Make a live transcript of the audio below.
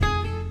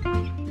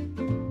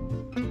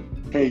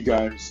Hey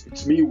guys,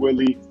 it's me,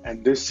 Willie,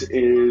 and this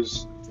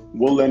is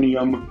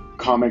Willennium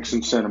Comics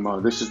and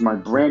Cinema. This is my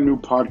brand new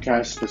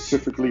podcast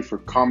specifically for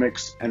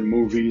comics and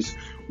movies,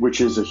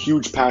 which is a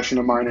huge passion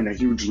of mine and a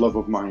huge love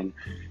of mine.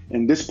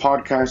 In this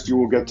podcast, you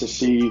will get to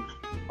see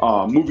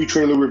movie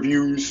trailer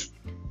reviews,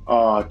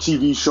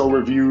 TV show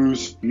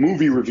reviews,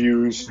 movie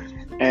reviews,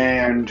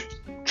 and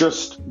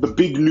just the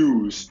big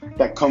news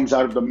that comes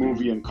out of the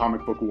movie and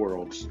comic book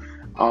worlds.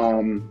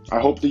 I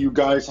hope that you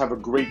guys have a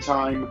great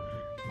time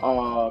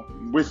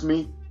with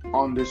me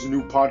on this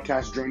new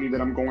podcast journey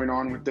that I'm going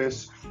on with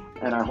this,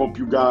 and I hope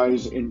you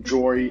guys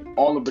enjoy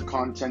all of the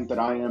content that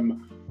I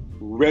am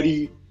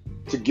ready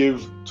to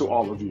give to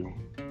all of you.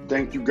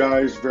 Thank you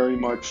guys very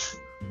much.